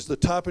 which is the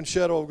type and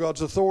shadow of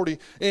God's authority,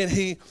 and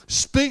he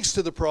speaks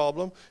to the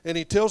problem, and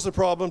he tells the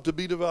problem to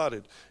be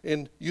divided.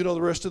 And you know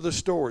the rest of the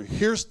story.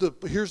 Here's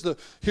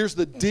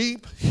the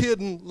deep,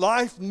 hidden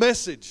life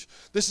message.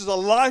 This is a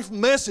life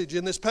message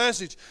in this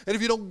passage. And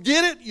if you don't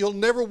get it, you'll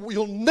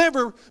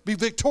never be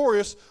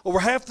victorious over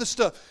half the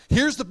stuff.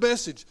 Here's the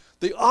message.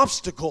 The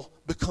obstacle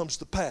becomes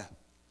the path.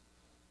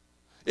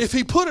 If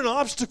he put an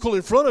obstacle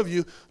in front of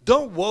you,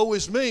 don't woe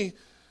is me.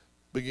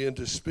 Begin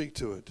to speak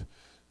to it.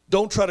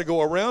 Don't try to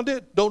go around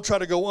it. Don't try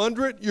to go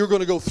under it. You're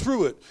going to go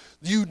through it.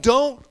 You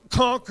don't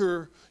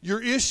conquer your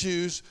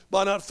issues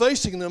by not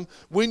facing them.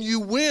 When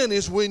you win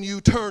is when you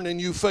turn and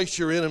you face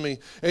your enemy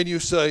and you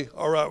say,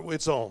 all right,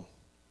 it's on.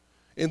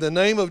 In the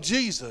name of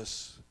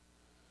Jesus,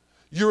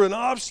 you're an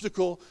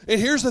obstacle. And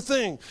here's the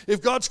thing.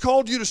 If God's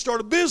called you to start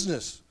a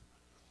business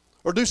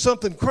or do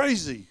something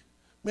crazy,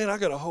 man, I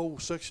got a whole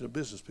section of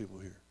business people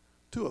here.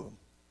 2 of them.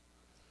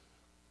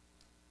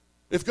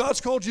 If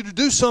God's called you to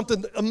do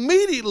something,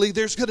 immediately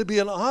there's going to be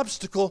an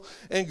obstacle,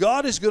 and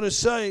God is going to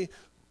say,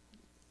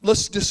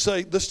 let's just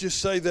say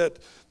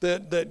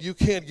that you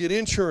can't get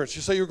insurance.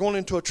 You say you're going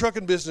into a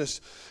trucking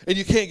business and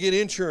you can't get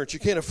insurance. You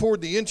can't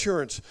afford the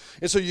insurance.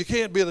 And so you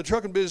can't be in the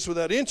trucking business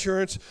without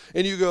insurance.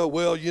 And you go,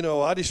 well, you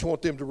know, I just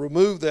want them to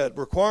remove that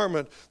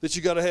requirement that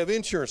you got to have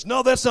insurance.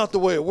 No, that's not the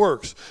way it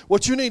works.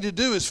 What you need to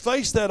do is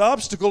face that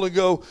obstacle and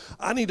go,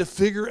 I need to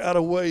figure out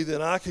a way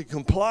that I can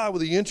comply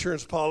with the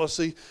insurance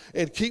policy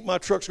and keep my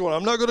trucks going.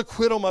 I'm not going to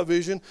quit on my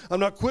vision. I'm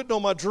not quitting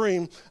on my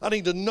dream. I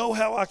need to know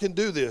how I can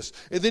do this.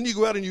 And then you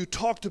go out and you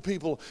talk to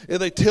people and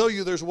they tell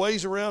you there's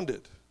ways around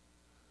it.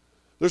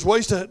 There's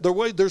ways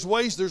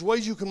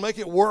you can make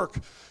it work.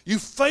 You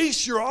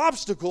face your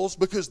obstacles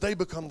because they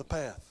become the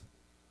path.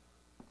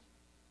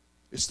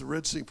 It's the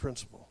Red Sea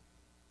principle.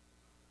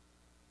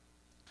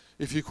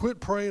 If you quit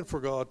praying for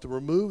God to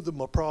remove the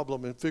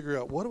problem and figure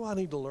out, what do I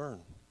need to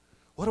learn?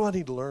 What do I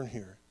need to learn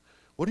here?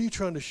 What are you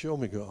trying to show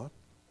me, God?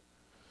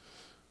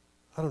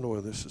 I don't know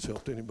whether this has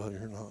helped anybody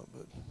or not,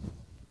 but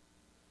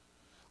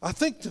I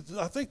think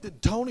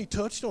that Tony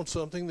touched on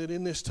something, that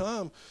in this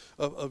time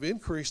of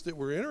increase that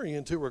we're entering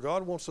into, where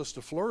God wants us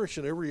to flourish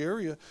in every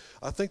area,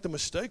 I think the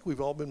mistake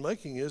we've all been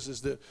making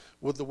is that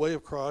with the way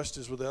of Christ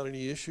is without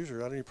any issues or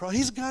without any problems.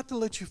 He's got to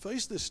let you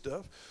face this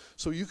stuff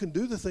so you can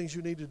do the things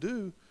you need to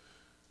do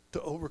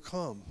to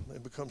overcome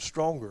and become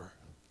stronger.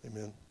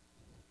 Amen.